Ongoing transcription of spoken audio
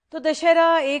तो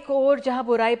दशहरा एक ओर जहां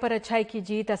बुराई पर अच्छाई की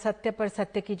जीत, असत्य पर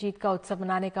सत्य की जीत का उत्सव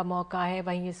मनाने का मौका है,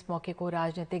 वहीं इस मौके को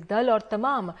राजनीतिक दल और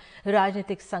तमाम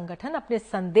राजनीतिक संगठन अपने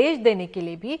संदेश देने के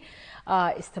लिए भी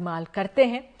इस्तेमाल करते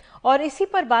हैं। और इसी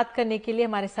पर बात करने के लिए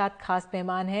हमारे साथ खास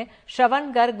मेहमान हैं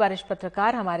श्रवण गर्ग, वरिष्ठ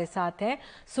पत्रकार हमारे साथ हैं,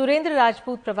 सुरेंद्र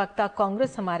राजपूत प्रवक्ता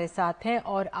कांग्रेस हमारे साथ हैं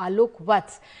और आलोक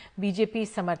वत्स बीजेपी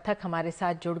समर्थक हमारे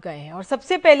साथ जुड़ गए हैं। और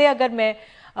सबसे पहले अगर मैं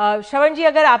श्रवण जी,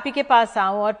 अगर आप ही के पास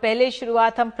आऊं और पहले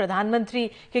शुरुआत हम प्रधानमंत्री,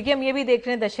 क्योंकि हम ये भी देख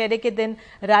रहे हैं दशहरे के दिन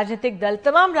राजनीतिक दल,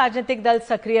 तमाम राजनीतिक दल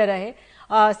सक्रिय रहे,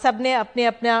 सबने अपने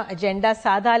अपना एजेंडा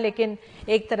साधा, लेकिन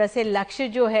एक तरह से लक्ष्य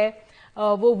जो है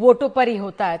वो वोटों पर ही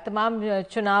होता है। तमाम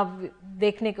चुनाव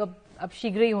देखने को अब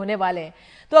शीघ्र ही होने वाले हैं।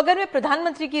 तो अगर मैं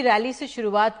प्रधानमंत्री की रैली से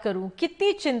शुरुआत करूं,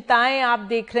 कितनी चिंताएं आप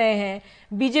देख रहे हैं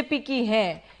बीजेपी की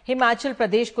हैं हिमाचल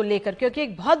प्रदेश को लेकर, क्योंकि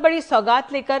एक बहुत बड़ी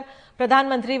सौगात लेकर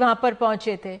प्रधानमंत्री वहां पर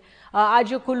पहुंचे थे। आज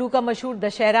जो कुल्लू का मशहूर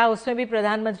दशहरा, उसमें भी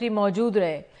प्रधानमंत्री मौजूद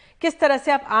रहे। किस तरह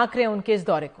से आप आंक रहे हैं उनके इस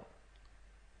दौरे को?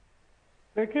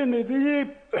 देखिए निधि जी,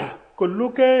 कुल्लू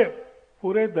के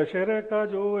पूरे दशहरे का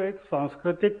जो एक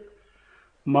सांस्कृतिक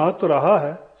महत्व रहा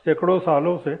है सैकड़ों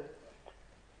सालों से,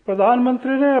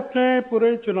 प्रधानमंत्री ने अपने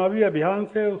पूरे चुनावी अभियान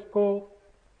से उसको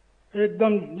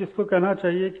एकदम, जिसको कहना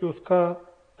चाहिए कि उसका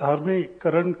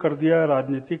धार्मिकरण कर दिया,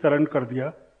 राजनीतिकरण कर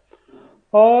दिया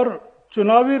और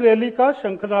चुनावी रैली का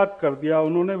शंखनाद कर दिया।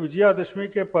 उन्होंने विजयादशमी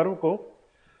के पर्व को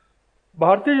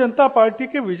भारतीय जनता पार्टी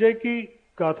के विजय की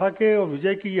गाथा के और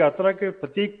विजय की यात्रा के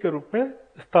प्रतीक के रूप में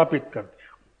स्थापित कर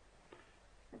दिया।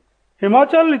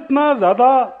 हिमाचल इतना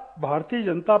ज्यादा भारतीय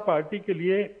जनता पार्टी के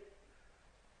लिए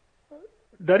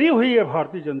डरी हुई है।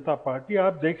 भारतीय जनता पार्टी,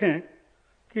 आप देखें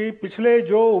कि पिछले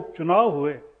जो उपचुनाव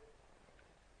हुए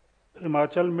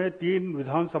हिमाचल में 3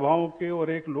 विधानसभाओं के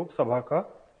और 1 लोकसभा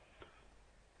का,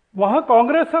 वहां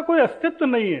कांग्रेस का कोई अस्तित्व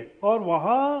नहीं है और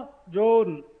वहां जो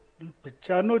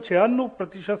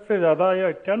 95-96% से ज्यादा या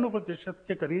 91%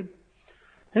 के करीब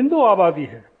हिंदू आबादी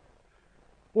है,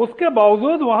 उसके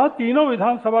बावजूद वहां तीनों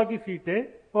विधानसभा की सीटें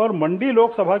और मंडी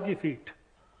लोकसभा की सीट,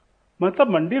 मतलब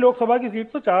मंडी लोकसभा की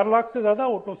सीट तो 4 लाख से ज्यादा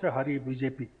वोटों से हारी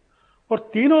बीजेपी, और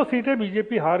तीनों सीटें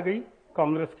बीजेपी हार गई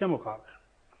कांग्रेस के मुकाबले।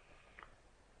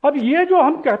 अब ये जो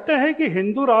हम कहते हैं कि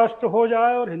हिंदू राष्ट्र हो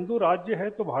जाए और हिंदू राज्य है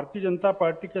तो भारतीय जनता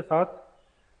पार्टी के साथ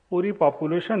पूरी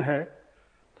पॉपुलेशन है,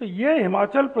 तो ये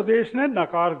हिमाचल प्रदेश ने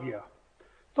नकार दिया।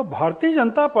 तो भारतीय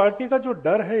जनता पार्टी का जो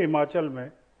डर है हिमाचल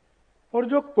में, और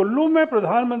जो कुल्लू में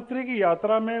प्रधानमंत्री की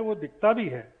यात्रा में वो दिखता भी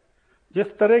है, जिस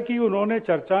तरह की उन्होंने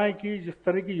चर्चाएं की, जिस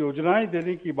तरह की योजनाएं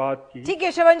देने की बात की। ठीक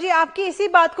है श्रवण जी, आपकी इसी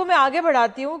बात को मैं आगे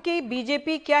बढ़ाती हूँ कि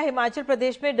बीजेपी क्या हिमाचल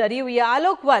प्रदेश में डरी हुई है।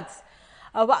 आलोक वत्स,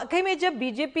 वाकई में जब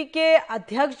बीजेपी के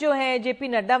अध्यक्ष जो हैं जेपी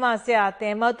नड्डा वहां से आते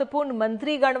हैं, महत्वपूर्ण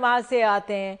मंत्रीगण वहां से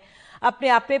आते हैं, अपने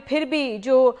आप में फिर भी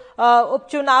जो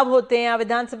उपचुनाव होते हैं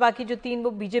विधानसभा की जो 3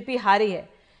 वो बीजेपी हारी है,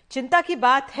 चिंता की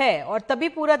बात है और तभी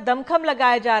पूरा दमखम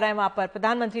लगाया जा रहा है वहां पर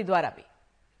प्रधानमंत्री द्वारा भी।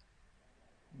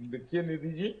 देखिए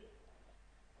निधि जी,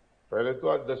 पहले तो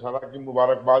आज दशहरा की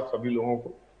मुबारकबाद सभी लोगों को।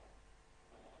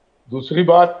 दूसरी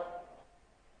बात,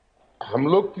 हम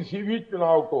लोग किसी भी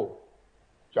चुनाव को,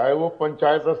 चाहे वो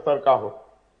पंचायत स्तर का हो,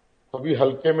 कभी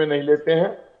हल्के में नहीं लेते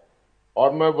हैं।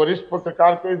 और मैं वरिष्ठ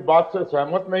पत्रकार के इस बात से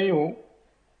सहमत नहीं हूं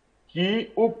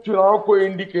कि उपचुनाव को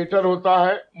इंडिकेटर होता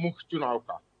है मुख्य चुनाव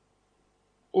का।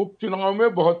 उपचुनाव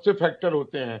में बहुत से फैक्टर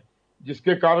होते हैं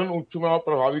जिसके कारण उपचुनाव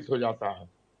प्रभावित हो जाता है,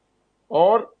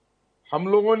 और हम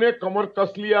लोगों ने कमर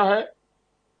कस लिया है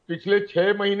पिछले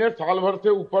 6 महीने, साल भर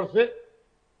से ऊपर से,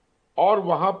 और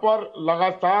वहां पर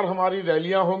लगातार हमारी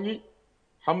रैलियां होंगी,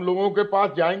 हम लोगों के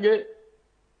पास जाएंगे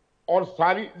और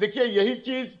सारी, देखिए यही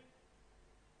चीज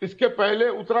इसके पहले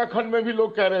उत्तराखंड में भी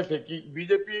लोग कह रहे थे कि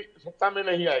बीजेपी सत्ता में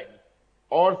नहीं आएगी,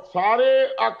 और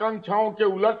सारे आकांक्षाओं के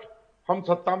उलट हम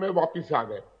सत्ता में वापस आ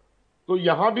गए। तो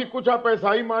यहां भी कुछ आप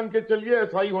ऐसा ही मान के चलिए,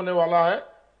 ऐसा ही होने वाला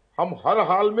है। हम हर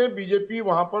हाल में बीजेपी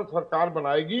वहां पर सरकार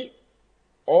बनाएगी,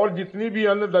 और जितनी भी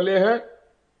अन्य दलें हैं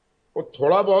वो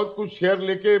थोड़ा बहुत कुछ शेयर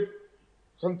लेके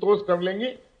संतोष कर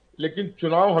लेंगी, लेकिन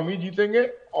चुनाव हम ही जीतेंगे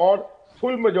और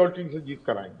फुल मेजोरिटी से जीत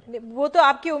कर आएंगे। वो तो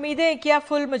आपकी उम्मीदें हैं कि आप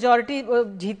फुल मेजोरिटी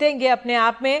जीतेंगे अपने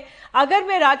आप में। अगर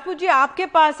मैं राजपूत जी आपके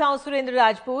पास आऊं, सुरेंद्र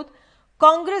राजपूत,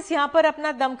 कांग्रेस यहां पर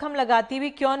अपना दमखम लगाती हुई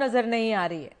क्यों नजर नहीं आ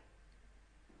रही है?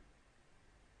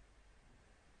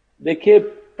 देखिए,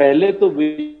 पहले तो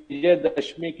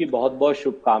विजयदशमी की बहुत बहुत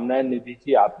शुभकामनाएं निधि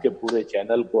जी, आपके पूरे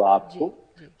चैनल को, आपको।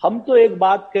 हम तो एक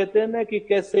बात कहते हैं ना कि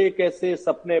कैसे कैसे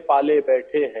सपने पाले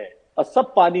बैठे हैं और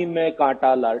सब पानी में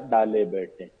कांटा डाले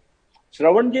बैठे।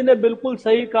 श्रवण जी ने बिल्कुल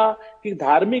सही कहा कि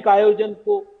धार्मिक आयोजन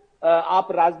को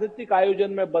आप राजनीतिक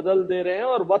आयोजन में बदल दे रहे हैं,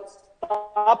 और वत्स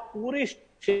आप पूरी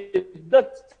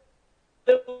शिद्दत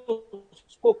से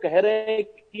उसको कह रहे हैं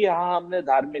कि हाँ हमने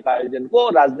धार्मिक आयोजन को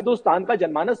हिंदुस्तान का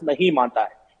जनमानस नहीं मानता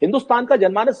है। हिंदुस्तान का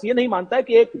जनमानस ये नहीं मानता है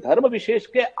कि एक धर्म विशेष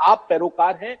के आप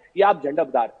पैरोकार हैं या आप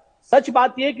झंडबदार। सच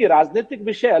बात यह है कि राजनीतिक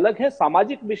विषय अलग है,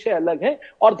 सामाजिक विषय अलग है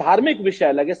और धार्मिक विषय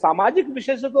अलग है। सामाजिक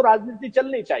विषय से तो राजनीति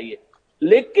चलनी चाहिए,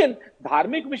 लेकिन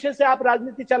धार्मिक विषय से आप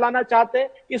राजनीति चलाना चाहते हैं,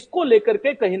 इसको लेकर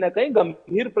के कहीं ना कहीं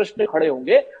गंभीर प्रश्न खड़े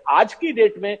होंगे। आज की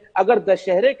डेट में अगर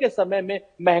दशहरे के समय में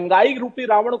महंगाई रूपी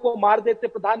रावण को मार देते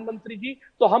प्रधानमंत्री जी,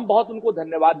 तो हम बहुत उनको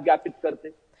धन्यवाद ज्ञापित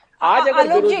करते। आज अगर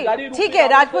आलोक जी, ठीक है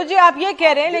राजपूत जी, आप ये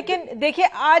कह रहे हैं, लेकिन देखिए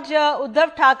आज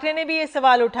उद्धव ठाकरे ने भी ये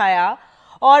सवाल उठाया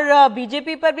और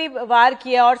बीजेपी पर भी वार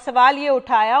किया और सवाल ये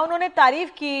उठाया, उन्होंने तारीफ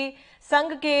की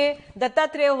संघ के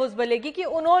दत्तात्रेय होसबले की कि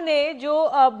उन्होंने जो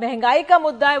महंगाई का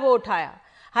मुद्दा है वो उठाया।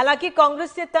 हालांकि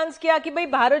कांग्रेस से तंज किया कि भाई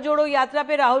भारत जोड़ो यात्रा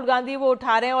पे राहुल गांधी वो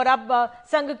उठा रहे हैं और अब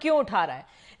संघ क्यों उठा रहा है।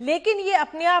 लेकिन ये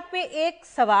अपने आप में एक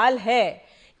सवाल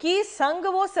है कि संघ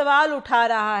वो सवाल उठा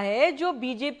रहा है जो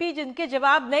बीजेपी जिनके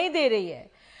जवाब नहीं दे रही है।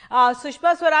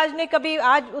 सुषमा स्वराज ने कभी,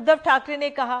 आज उद्धव ठाकरे ने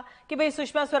कहा कि भाई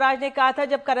सुषमा स्वराज ने कहा था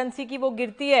जब करेंसी की वो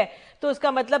गिरती है तो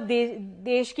उसका मतलब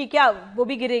देश की क्या वो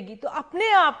भी गिरेगी। तो अपने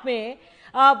आप में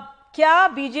क्या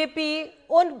बीजेपी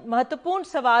उन महत्वपूर्ण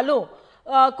सवालों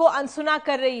को अनसुना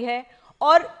कर रही है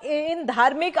और इन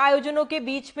धार्मिक आयोजनों के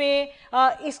बीच में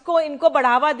इनको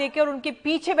बढ़ावा देकर और उनके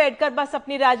पीछे बैठकर बस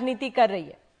अपनी राजनीति कर रही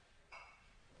है?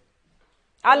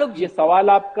 आलोक जी, ये सवाल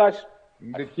आपका।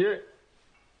 देखिए,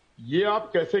 ये आप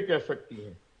कैसे कह सकती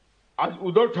हैं? आज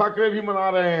उद्धव ठाकरे भी मना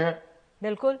रहे हैं,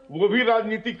 बिल्कुल वो भी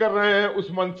राजनीति कर रहे हैं उस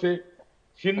मंच से,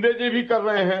 शिंदे जी भी कर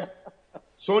रहे हैं,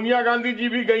 सोनिया गांधी जी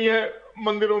भी गई हैं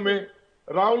मंदिरों में,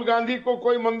 राहुल गांधी को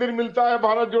कोई मंदिर मिलता है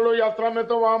भारत जोड़ो यात्रा में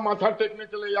तो वहां माथा टेकने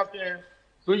चले जाते हैं।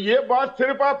 तो ये बात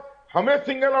सिर्फ आप हमें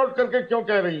सिंगल आउट करके क्यों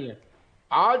कह रही हैं?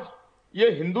 आज ये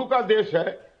हिंदू का देश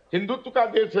है, हिंदुत्व का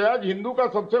देश है, आज हिंदू का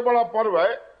सबसे बड़ा पर्व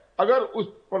है। अगर उस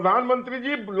प्रधानमंत्री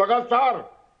जी लगातार,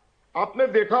 आपने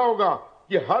देखा होगा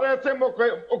कि हर ऐसे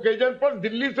ओकेजन पर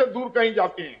दिल्ली से दूर कहीं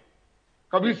जाते हैं,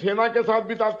 कभी सेना के साथ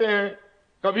बिताते हैं,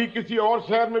 कभी किसी और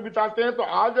शहर में बिताते हैं। तो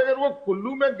आज अगर वो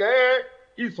कुल्लू में गए हैं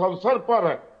इस अवसर पर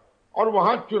है और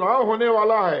वहां चुनाव होने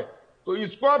वाला है, तो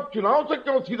इसको आप चुनाव से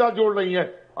क्यों सीधा जोड़ रही हैं?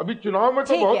 अभी चुनाव में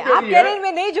तो बहुत है, आप कह रहे हैं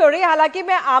मैं नहीं जोड़ रही। हालांकि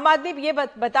मैं आम आदमी, ये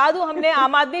बता दूं, हमने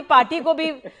आम आदमी पार्टी को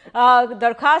भी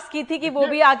दरखास्त की थी कि वो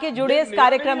भी आके जुड़े इस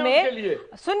कार्यक्रम में।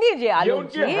 सुनिए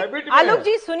आलोक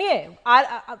जी सुनिए,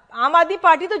 आम आदमी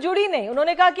पार्टी तो जुड़ी नहीं,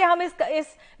 उन्होंने कहा कि हम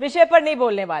इस विषय पर नहीं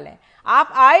बोलने वाले हैं।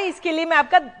 आप आए, इसके लिए मैं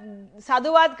आपका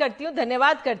साधुवाद करती हूँ,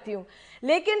 धन्यवाद करती हूँ।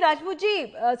 लेकिन राजपूत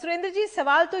जी, सुरेंद्र जी,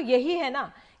 सवाल तो यही है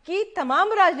ना कि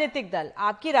तमाम राजनीतिक दल,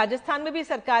 आपकी राजस्थान में भी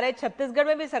सरकार है, छत्तीसगढ़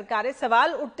में भी सरकार है,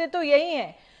 सवाल उठते तो यही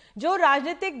हैं। जो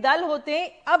राजनीतिक दल होते हैं,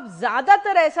 अब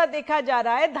ज्यादातर ऐसा देखा जा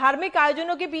रहा है धार्मिक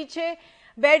आयोजनों के पीछे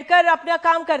बैठकर अपना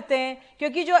काम करते हैं,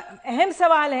 क्योंकि जो अहम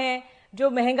सवाल है, जो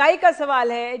महंगाई का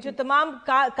सवाल है, जो तमाम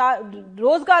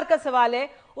रोजगार का सवाल है,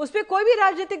 उस पर कोई भी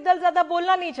राजनीतिक दल ज्यादा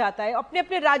बोलना नहीं चाहता है, अपने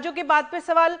अपने राज्यों के बात पे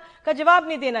सवाल का जवाब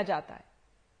नहीं देना चाहता है।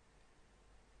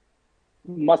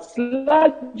 मसला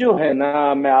जो है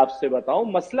ना, मैं आपसे बताऊं,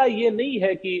 मसला ये नहीं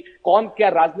है कि कौन क्या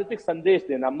राजनीतिक संदेश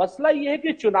देना, मसला ये है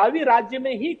कि चुनावी राज्य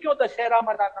में ही क्यों दशहरा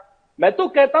मनाना। मैं तो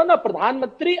कहता हूं ना,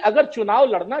 प्रधानमंत्री अगर चुनाव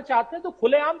लड़ना चाहते हैं तो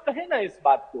खुलेआम कहे ना इस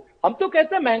बात को। हम तो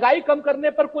कहते हैं महंगाई कम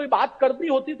करने पर कोई बात करनी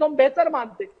होती तो हम बेहतर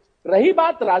मानते। रही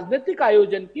बात राजनीतिक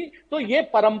आयोजन की, तो ये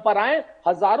परंपराएं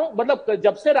हजारों, मतलब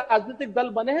जब से राजनीतिक दल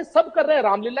बने हैं सब कर रहे हैं।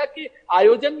 रामलीला की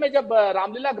आयोजन में जब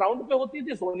रामलीला ग्राउंड पे होती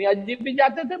थी, सोनिया जी भी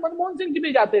जाते थे, मनमोहन सिंह जी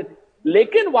भी जाते थे,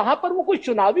 लेकिन वहां पर वो कोई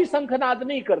चुनावी शंखनाद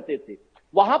नहीं करते थे।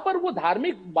 वहां पर वो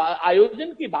धार्मिक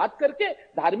आयोजन की बात करके,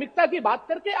 धार्मिकता की बात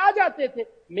करके आ जाते थे।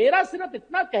 मेरा सिर्फ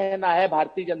इतना कहना है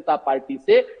भारतीय जनता पार्टी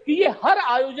से कि ये हर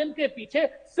आयोजन के पीछे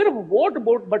सिर्फ वोट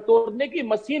बटोरने की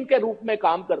मशीन के रूप में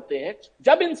काम करते हैं।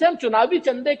 जब इनसे हम चुनावी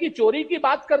चंदे की चोरी की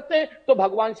बात करते हैं तो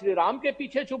भगवान श्री राम के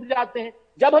पीछे छुप जाते हैं।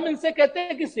 जब हम इनसे कहते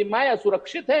हैं कि सीमाएं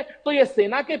असुरक्षित हैं तो ये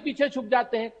सेना के पीछे छुप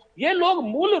जाते हैं। ये लोग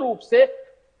मूल रूप से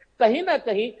कहीं ना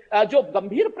कहीं जो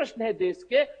गंभीर प्रश्न है देश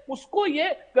के, उसको ये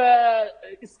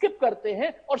स्किप करते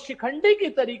हैं और शिखंडी की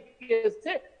तरीके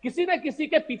से किसी न किसी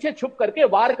के पीछे छुप करके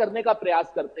वार करने का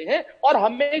प्रयास करते हैं। और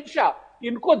हमेशा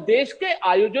इनको देश के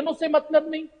आयोजनों से मतलब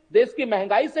नहीं, देश की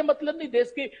महंगाई से मतलब नहीं,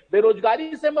 देश की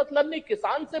बेरोजगारी से मतलब नहीं,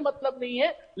 किसान से मतलब नहीं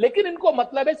है, लेकिन इनको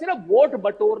मतलब है सिर्फ वोट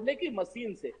बटोरने की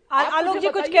मशीन से। आलोक जी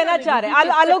कुछ कहना चाह रहे हैं,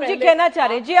 आलोक जी कहना चाह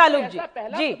रहे हैं। जी आलोक जी,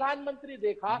 जी प्रधानमंत्री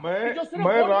देखा।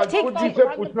 मैं राजपूत जी से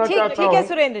पूछना चाहता हूं। ठीक है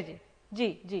सुरेंद्र जी,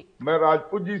 जी जी, मैं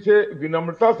राजपूत जी से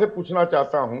विनम्रता से पूछना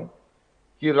चाहता हूं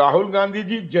कि राहुल गांधी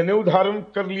जी जनेऊ धारण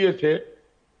कर लिए थे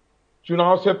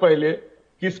चुनाव से पहले,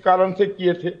 किस कारण से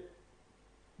किए थे?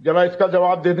 जरा इसका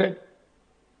जवाब दे दें,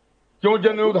 क्यों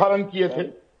जनेऊ धारण किए थे?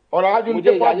 और आज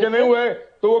उनके पास जनेऊ है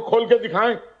तो वो खोल के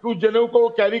दिखाएं कि उस जनेऊ को वो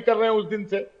कैरी कर रहे हैं, उस दिन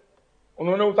से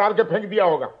उन्होंने उतार के फेंक दिया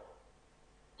होगा।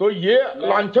 तो ये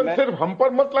लांछन सिर्फ हम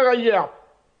पर मत लगाइए आप।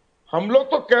 हम लोग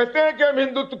तो कहते हैं कि हम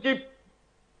हिंदुत्व की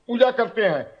पूजा करते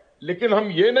हैं, लेकिन हम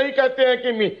ये नहीं कहते हैं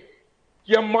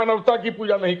कि हम मानवता की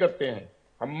पूजा नहीं करते हैं।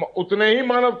 हम उतने ही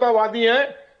मानवतावादी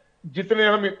हैं जितने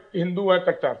हम हिंदू हैं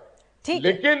कट्टर।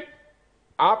 लेकिन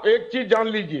आप एक चीज जान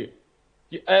लीजिए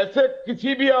कि ऐसे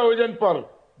किसी भी आयोजन पर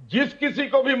जिस किसी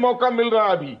को भी मौका मिल रहा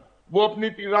है अभी, वो अपनी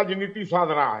राजनीति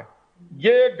साध रहा है।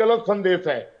 ये एक गलत संदेश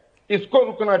है, इसको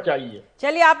रुकना चाहिए।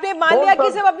 चलिए, आपने मान लिया कि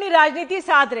सब अपनी राजनीति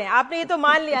साध रहे हैं, आपने ये तो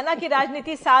मान लिया ना कि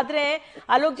राजनीति साध रहे हैं।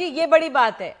 आलोक जी, ये बड़ी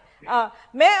बात है।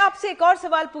 मैं आपसे एक और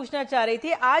सवाल पूछना चाह रही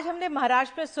थी। आज हमने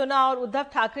महाराष्ट्र में सुना, और उद्धव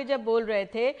ठाकरे जब बोल रहे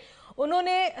थे,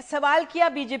 उन्होंने सवाल किया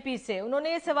बीजेपी से,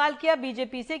 उन्होंने ये सवाल किया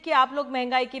बीजेपी से कि आप लोग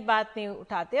महंगाई की बात नहीं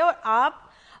उठाते, और आप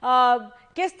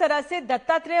किस तरह से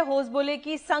दत्तात्रेय होसबोले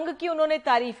की, संघ की उन्होंने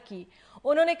तारीफ की।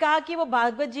 उन्होंने कहा कि वो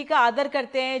भागवत जी का आदर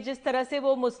करते हैं, जिस तरह से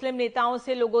वो मुस्लिम नेताओं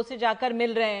से, लोगों से जाकर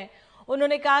मिल रहे हैं।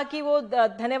 उन्होंने कहा कि वो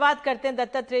धन्यवाद करते हैं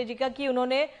दत्तात्रेय जी का कि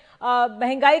उन्होंने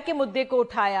महंगाई के मुद्दे को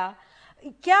उठाया।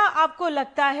 क्या आपको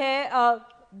लगता है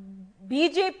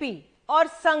बीजेपी और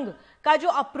संघ का जो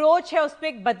अप्रोच है उसमें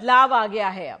एक बदलाव आ गया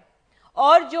है अब,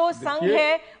 और जो संघ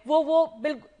है वो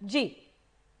बिल्कुल जी?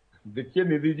 देखिए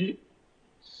निधि जी,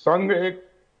 संघ एक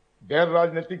गैर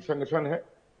राजनीतिक संगठन है।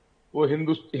 वो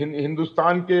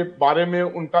हिंदुस्तान के बारे में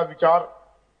उनका विचार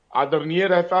आदरणीय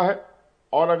रहता है,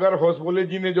 और अगर होसबोले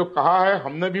जी ने जो कहा है,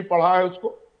 हमने भी पढ़ा है उसको,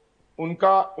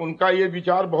 उनका ये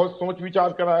विचार बहुत सोच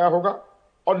विचार कर आया होगा,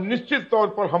 और निश्चित तौर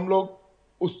पर हम लोग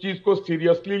उस चीज को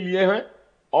सीरियसली लिए हैं।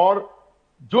 और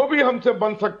जो भी हमसे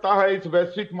बन सकता है इस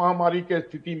वैश्विक महामारी के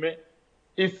स्थिति में,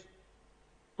 इस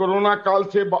कोरोना काल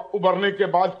से उबरने के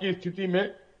बाद की स्थिति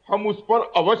में, हम उस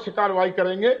पर अवश्य कार्रवाई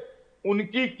करेंगे।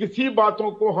 उनकी किसी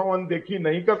बातों को हम अनदेखी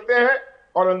नहीं करते हैं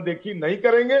और अनदेखी नहीं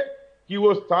करेंगे कि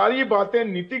वो सारी बातें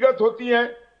नीतिगत होती हैं,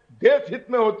 देश हित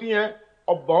में होती हैं,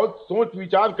 और बहुत सोच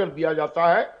विचार कर दिया जाता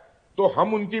है। तो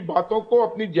हम उनकी बातों को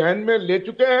अपनी जहन में ले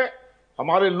चुके हैं,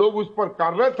 हमारे लोग उस पर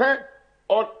कार्यरत हैं।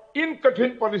 और इन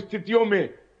कठिन परिस्थितियों में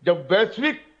जब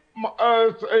वैश्विक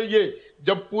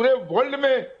जब पूरे वर्ल्ड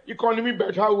में इकोनॉमी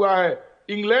बैठा हुआ है,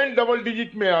 इंग्लैंड डबल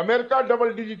डिजिट में है, अमेरिका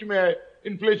डबल डिजिट में है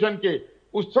इन्फ्लेशन के,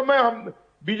 उस समय हम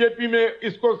बीजेपी में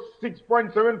इसको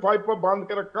 6.75 पर बांध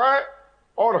के रखा है।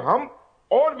 और हम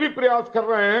और भी प्रयास कर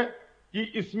रहे हैं कि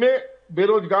इसमें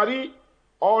बेरोजगारी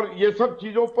और ये सब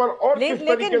चीजों पर और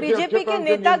लेकिन बीजेपी के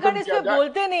नेतागण इसमें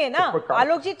बोलते नहीं है ना।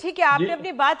 आलोक जी, ठीक है, आपने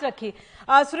अपनी बात रखी।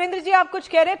 सुरेंद्र जी, आप कुछ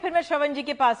कह रहे हैं, फिर मैं श्रवण जी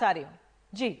के पास आ रही हूँ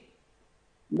जी।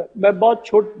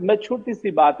 मैं छोटी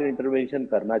सी बात इंटरवेंशन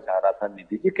करना चाह रहा था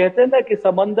निधि जी। कहते हैं ना कि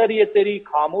समंदर ये तेरी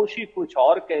खामोशी कुछ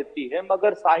और कहती है,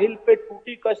 मगर साहिल पे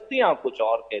टूटी कश्तियां कुछ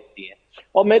और कहती हैं।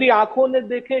 और मेरी आंखों ने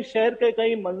देखे शहर के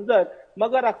कई मंजर,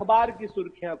 मगर अखबार की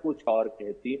सुर्खियां कुछ और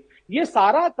कहती है। ये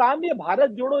सारा काम ये भारत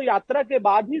जोड़ो यात्रा के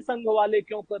बाद ही संघ वाले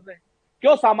क्यों कर रहे हैं?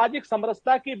 क्यों सामाजिक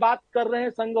समरसता की बात कर रहे हैं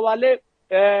संघ वाले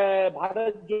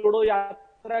भारत जोड़ो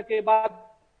यात्रा के बाद?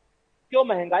 क्यों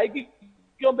महंगाई की,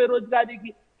 क्यों बेरोजगारी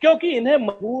की? क्योंकि इन्हें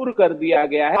मजबूर कर दिया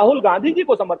गया है राहुल गांधी जी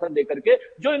को समर्थन देकर के।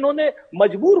 जो इन्होंने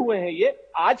मजबूर हुए हैं, ये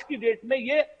आज की डेट में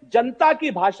ये जनता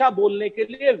की भाषा बोलने के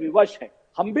लिए विवश है।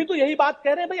 हम भी तो यही बात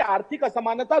कह रहे हैं, भाई आर्थिक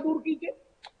असमानता दूर कीजिए,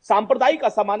 सांप्रदायिक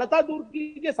असमानता दूर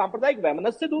कीजिए, सांप्रदायिक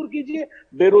वैमनस्य दूर कीजिए,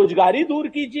 बेरोजगारी दूर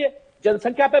कीजिए,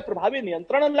 जनसंख्या पर प्रभावी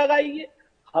नियंत्रण लगाइए।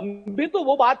 हम भी तो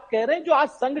वो बात कह रहे हैं जो आज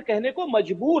संघ कहने को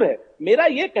मजबूर है। मेरा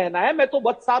ये कहना है, मैं तो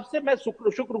वत्स साहब से मैं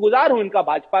शुक्रगुजार हूं इनका,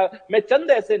 भाजपा में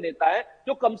चंद ऐसे नेता हैं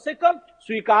जो कम से कम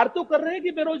स्वीकार तो कर रहे हैं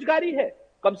कि बेरोजगारी है,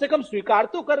 कम से कम स्वीकार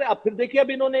तो कर रहे हैं। अब फिर देखिए,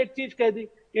 अब इन्होंने एक चीज कह दी,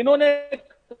 इन्होंने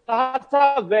कहा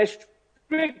था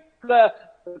वैश्विक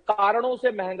कारणों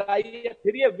से महंगाई है,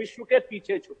 फिर ये विश्व के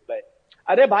पीछे छुप गए।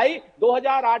 अरे भाई,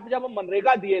 2008 जब हम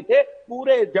मनरेगा दिए थे,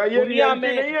 पूरे दुनिया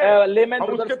में लेमैन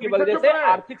ब्रदर्स की वजह से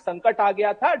आर्थिक संकट आ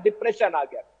गया था, डिप्रेशन आ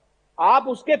गया। आप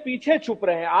उसके पीछे छुप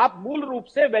रहे हैं। आप मूल रूप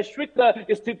से वैश्विक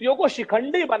स्थितियों को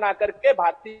शिखंडी बना करके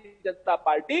भारतीय जनता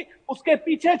पार्टी उसके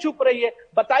पीछे छुप रही है।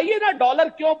 बताइए ना, डॉलर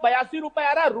क्यों 82 रुपए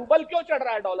आ रहा है? रूबल क्यों चढ़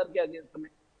रहा है डॉलर के अगेंस्ट में?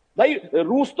 भाई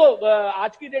रूस तो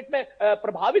आज की डेट में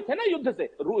प्रभावित है ना युद्ध से।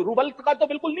 रूबल का तो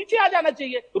बिल्कुल नीचे आ जाना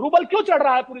चाहिए। रूबल क्यों चढ़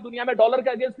रहा है पूरी दुनिया में? डॉलर के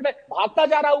अगेंस्ट में भागता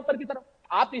जा रहा है ऊपर की तरफ।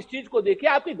 आप इस चीज को देखिए,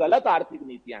 आपकी गलत आर्थिक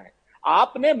नीतियां हैं।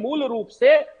 आपने मूल रूप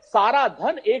से सारा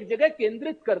धन एक जगह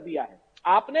केंद्रित कर दिया है।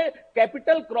 आपने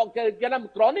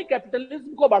क्रॉनिक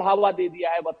कैपिटलिज्म को बढ़ावा दे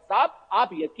दिया है। वत्स साहब, आप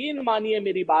यकीन मानिए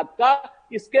मेरी बात का,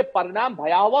 इसके परिणाम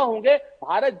भयावह होंगे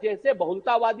भारत जैसे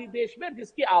बहुलतावादी देश में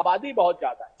जिसकी आबादी बहुत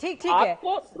ज्यादा है। ठीक है,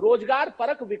 आपको रोजगार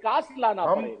परक विकास लाना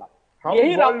पड़ेगा। हम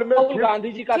यही वर्ल्ड में राहुल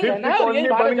गांधी जी का कहना है और यही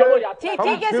बन भारत जोड़ो गए। यात्रा।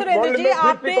 ठीक है हम सुरेंद्र वर्ल्ड जी, में फिफ्थ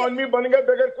आपने इकॉनमी बन गए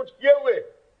बगैर कुछ किए हुए।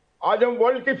 आज हम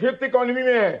वर्ल्ड की फिफ्थ इकॉनमी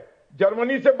में हैं,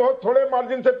 जर्मनी से बहुत थोड़े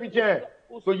मार्जिन से पीछे हैं।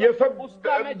 तो ये सब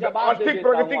उसका मैं जवाब दे आर्थिक देता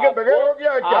प्रगति हूं के बगैर हो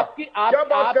गया है क्या? आपकी क्या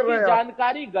बात कर रहे हैं आप?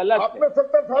 जानकारी गलत है। आपने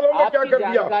 70 सालों में क्या आपकी कर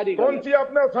दिया? जानकारी कौन गलत सी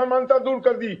आपने असमानता दूर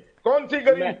कर दी? कौन सी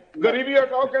गरीबी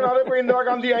हटाओ के नारे पर इंदिरा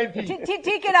गांधी आई थी?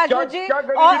 ठीक है राजपूत जी, क्या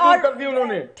गरीबी दूर कर दी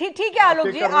उन्होंने? ठीक है आलोक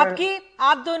बातें जी, कर रहे हैं।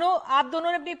 आप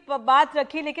दोनों ने अपनी बात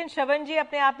रखी, लेकिन श्रवण जी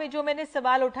अपने आप में जो मैंने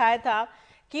सवाल उठाया था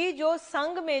कि जो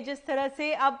संघ में जिस तरह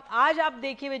से अब आज आप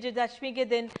देखिए विजयदशमी के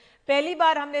दिन पहली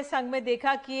बार हमने संघ में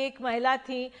देखा कि एक महिला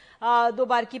थी, 2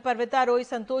 बार की पर्वता रोई,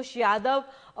 संतोष यादव,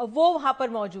 वो वहां पर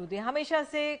मौजूद है। हमेशा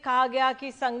से कहा गया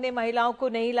कि संघ ने महिलाओं को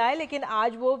नहीं लाया, लेकिन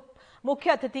आज वो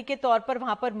मुख्य अतिथि के तौर पर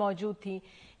वहां पर मौजूद थी।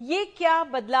 ये क्या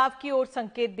बदलाव की ओर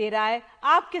संकेत दे रहा है?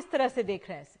 आप किस तरह से देख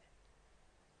रहे हैं इसे?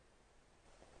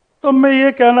 तो मैं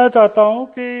ये कहना चाहता हूं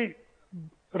कि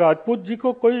राजपूत जी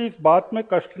को कोई इस बात में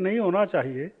कष्ट नहीं होना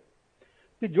चाहिए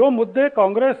कि जो मुद्दे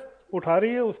कांग्रेस उठा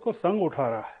रही है उसको संघ उठा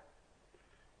रहा है।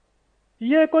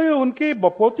 ये कोई उनकी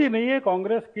बपोती नहीं है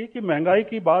कांग्रेस की कि महंगाई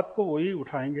की बात को वही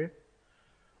उठाएंगे,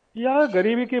 या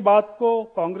गरीबी की बात को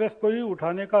कांग्रेस को ही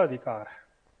उठाने का अधिकार है।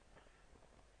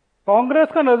 कांग्रेस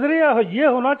का नजरिया ये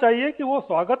होना चाहिए कि वो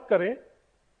स्वागत करे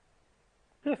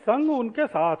कि संघ उनके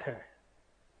साथ है।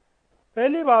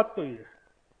 पहली बात तो ये।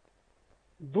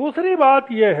 दूसरी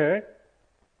बात यह है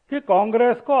कि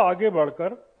कांग्रेस को आगे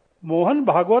बढ़कर मोहन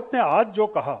भागवत ने आज जो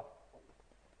कहा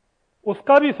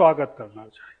उसका भी स्वागत करना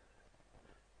चाहिए।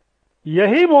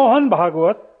 यही मोहन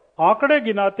भागवत आंकड़े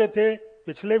गिनाते थे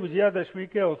पिछले विजयादशमी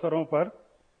के अवसरों पर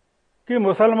कि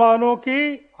मुसलमानों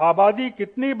की आबादी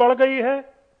कितनी बढ़ गई है,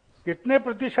 कितने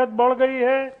प्रतिशत बढ़ गई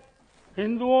है,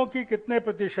 हिंदुओं की कितने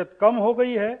प्रतिशत कम हो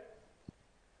गई है।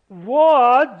 वो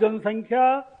आज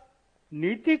जनसंख्या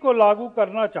नीति को लागू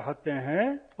करना चाहते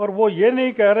हैं और वो ये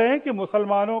नहीं कह रहे हैं कि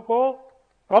मुसलमानों को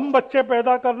कम बच्चे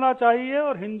पैदा करना चाहिए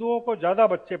और हिंदुओं को ज्यादा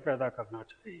बच्चे पैदा करना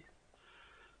चाहिए।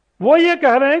 वो ये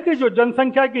कह रहे हैं कि जो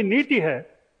जनसंख्या की नीति है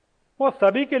वो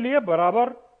सभी के लिए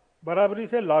बराबरी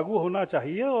से लागू होना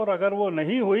चाहिए, और अगर वो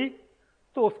नहीं हुई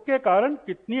तो उसके कारण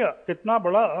कितना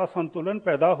बड़ा असंतुलन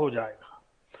पैदा हो जाएगा।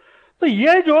 तो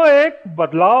ये जो एक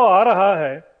बदलाव आ रहा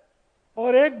है,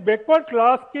 और एक बैकवर्ड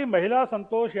क्लास की महिला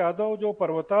संतोष यादव जो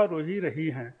पर्वतारोही रही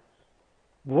हैं,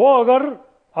 वो अगर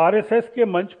आरएसएस के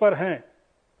मंच पर हैं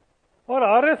और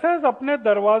आरएसएस अपने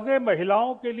दरवाजे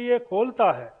महिलाओं के लिए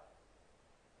खोलता है,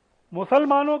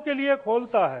 मुसलमानों के लिए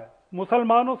खोलता है,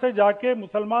 मुसलमानों से जाके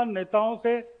मुसलमान नेताओं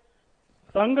से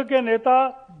संघ के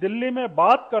नेता दिल्ली में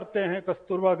बात करते हैं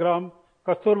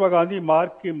कस्तूरबा गांधी मार्ग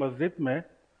की मस्जिद में,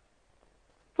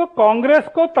 तो कांग्रेस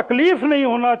को तकलीफ नहीं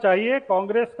होना चाहिए।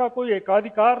 कांग्रेस का कोई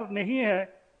एकाधिकार नहीं है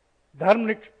धर्म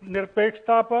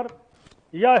निरपेक्षता पर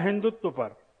या हिंदुत्व पर।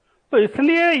 तो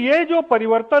इसलिए ये जो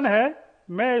परिवर्तन है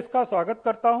मैं इसका स्वागत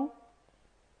करता हूं,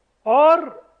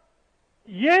 और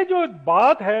ये जो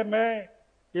बात है मैं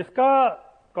इसका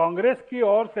कांग्रेस की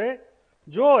ओर से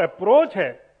जो अप्रोच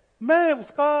है मैं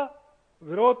उसका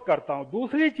विरोध करता हूं।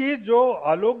 दूसरी चीज जो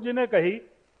आलोक जी ने कही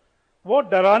वो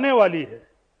डराने वाली है।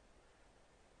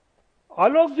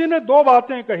 आलोक जी ने 2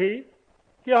 बातें कही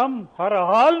कि हम हर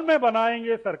हाल में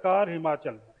बनाएंगे सरकार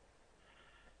हिमाचल में।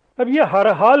 अब ये हर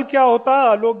हाल क्या होता है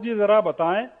आलोक जी जरा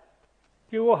बताएं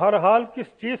कि वो हर हाल किस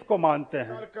चीज को मानते हैं।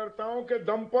 कार्यकर्ताओं के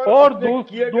दम पर और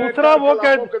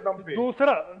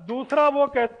दूसरा वो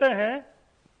कहते हैं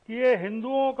कि ये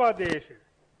हिंदुओं का देश है।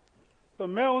 तो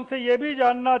मैं उनसे ये भी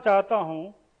जानना चाहता हूं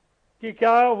कि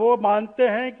क्या वो मानते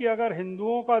हैं कि अगर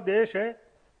हिंदुओं का देश है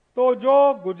तो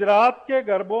जो गुजरात के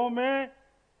गरबों में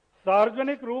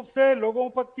सार्वजनिक रूप से लोगों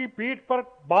पर की पीठ पर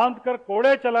बांधकर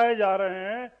कोड़े चलाए जा रहे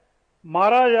हैं,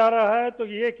 मारा जा रहा है, तो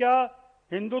ये क्या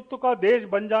हिंदुत्व का देश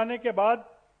बन जाने के बाद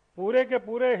पूरे के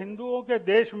पूरे हिंदुओं के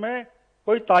देश में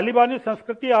कोई तालिबानी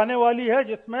संस्कृति आने वाली है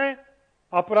जिसमें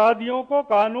अपराधियों को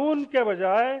कानून के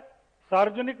बजाय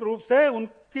सार्वजनिक रूप से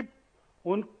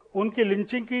उनकी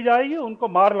लिंचिंग की जाएगी, उनको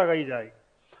मार लगाई जाएगी?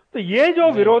 तो ये जो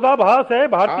विरोधाभास है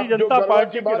भारतीय जनता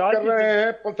पार्टी की बात कर रहे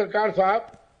हैं पत्रकार साहब,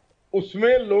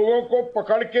 उसमें लोगों को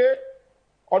पकड़ के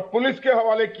और पुलिस के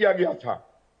हवाले किया गया था।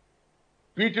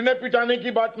 पीटने पिटाने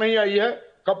की बात नहीं आई है।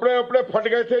 कपड़े वपड़े फट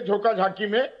गए थे झोंका झांकी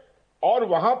में, और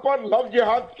वहां पर लव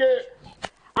जिहाद के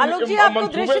आलोक जी आपको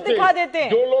दृश्य दिखा देते हैं।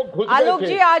 जो लोग घुस आलोक गए थे,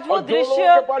 जी आज वो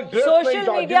दृश्य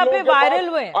सोशल मीडिया पे वायरल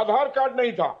हुए। आधार कार्ड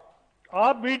नहीं था।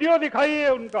 आप वीडियो दिखाइए,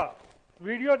 उनका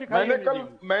वीडियो दिखाइए।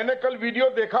 मैंने कल वीडियो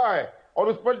देखा है और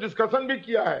उस पर डिस्कशन भी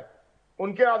किया है।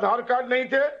 उनके आधार कार्ड नहीं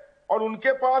थे और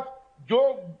उनके पास जो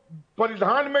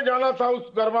परिधान में जाना था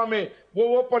उस गरबा में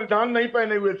वो परिधान नहीं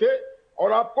पहने हुए थे।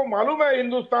 और आपको मालूम है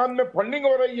हिंदुस्तान में फंडिंग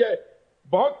हो रही है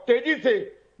बहुत तेजी से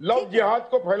लव जिहाद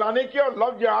को फैलाने की, और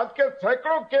लव जिहाद के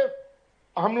सैकड़ों केस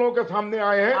हम लोगों के सामने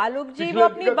आए हैं। आलोक जी, वो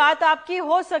अपनी बात आपकी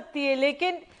हो सकती है,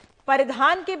 लेकिन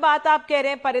परिधान की बात आप कह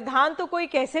रहे हैं, परिधान तो कोई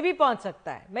कैसे भी पहुंच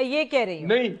सकता है, मैं ये कह रही हूँ।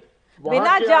 नहीं,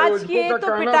 बिना जांच किए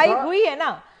तो पिटाई हुई है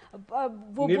ना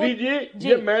निधि जी,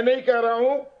 ये मैं नहीं कह रहा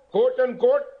हूँ, कोट एंड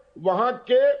कोट वहां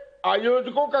के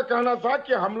आयोजकों का कहना था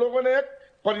कि हम लोगों ने एक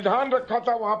परिधान रखा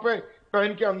था वहां पे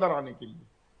पहन के अंदर आने के लिए।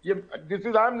 ये this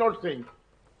is I am not saying,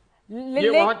 ये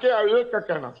वहां के आयोजक का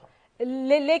कहना था।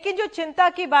 लेकिन जो चिंता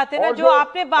की बात है ना, जो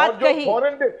आपने बात कही,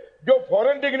 जो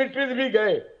फॉरेन डिग्निटरीज भी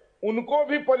गए उनको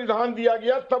भी परिधान दिया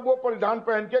गया, तब वो परिधान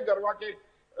पहन के गरबा के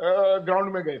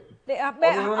ग्राउंड में गए थे।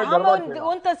 हम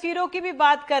उन तस्वीरों की भी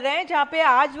बात कर रहे हैं जहां पे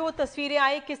आज वो तस्वीरें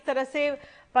आई, किस तरह से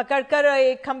पकड़कर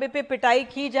एक खंबे पे पिटाई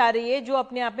की जा रही है, जो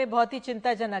अपने आप में बहुत ही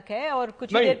चिंताजनक है। और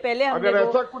कुछ देर पहले हमने अगर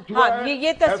ऐसा कुछ हुआ है,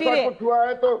 ये तस्वीरें कुछ हुआ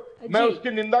है तो मैं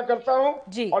उसकी निंदा करता हूं,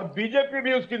 और बीजेपी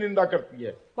भी उसकी निंदा करती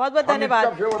है। बहुत बहुत धन्यवाद।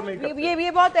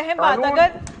 ये बहुत अहम बात,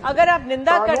 अगर आप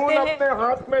निंदा करते हैं, अपने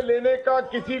हाथ में लेने का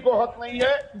किसी को हक नहीं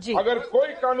है। अगर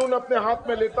कोई कानून अपने हाथ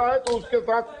में लेता है तो उसके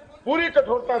साथ पूरी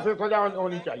कठोरता से सजा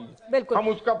होनी चाहिए। बिल्कुल, हम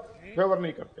उसका फेवर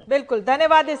नहीं करते। बिल्कुल,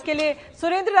 धन्यवाद इसके लिए।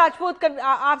 सुरेंद्र राजपूत,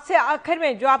 आपसे आखिर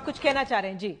में जो आप कुछ कहना चाह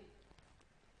रहे हैं। जी,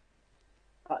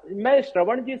 मैं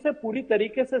श्रवण जी से पूरी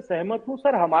तरीके से सहमत हूं।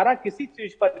 सर, हमारा किसी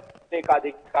चीज पर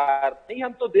एकाधिकार नहीं,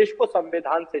 हम तो देश को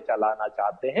संविधान से चलाना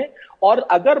चाहते हैं। और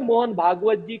अगर मोहन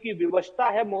भागवत जी की विवशता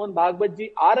है, मोहन भागवत जी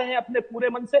आ रहे हैं अपने पूरे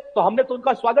मन से, तो हमने तो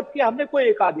उनका स्वागत किया, हमने कोई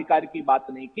एकाधिकार की बात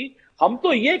नहीं की। हम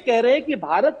तो ये कह रहे हैं कि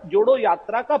भारत जोड़ो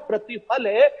यात्रा का प्रतिफल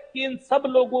है कि इन सब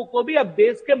लोगों को भी अब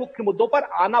देश के मुख्य मुद्दों पर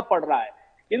आना पड़ रहा है,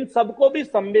 इन सबको भी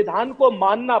संविधान को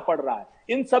मानना पड़ रहा है,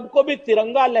 इन सबको भी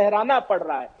तिरंगा लहराना पड़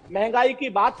रहा है, महंगाई की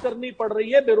बात करनी पड़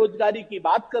रही है, बेरोजगारी की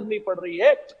बात करनी पड़ रही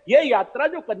है। ये यात्रा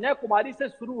जो कन्याकुमारी से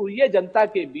शुरू हुई है जनता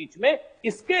के बीच में,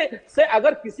 इसके से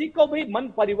अगर किसी को भी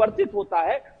मन परिवर्तित होता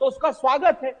है तो उसका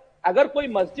स्वागत है। अगर कोई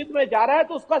मस्जिद में जा रहा है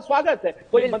तो उसका स्वागत है,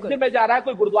 कोई मंदिर में जा रहा है,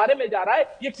 कोई गुरुद्वारे में जा रहा है,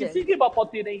 ये किसी की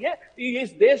बपौती नहीं है।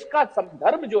 इस देश का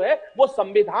धर्म जो है वो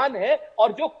संविधान है।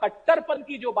 और जो कट्टरपन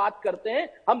की जो बात करते हैं,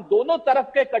 हम दोनों तरफ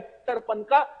के कट्टरपन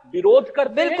का विरोध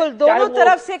करते हैं। बिल्कुल, दोनों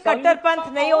तरफ से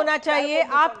कट्टरपंथ नहीं होना चाहिए।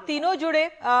 आप तीनों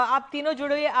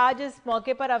जुड़े आज इस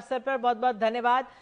मौके पर, अवसर पर, बहुत बहुत धन्यवाद।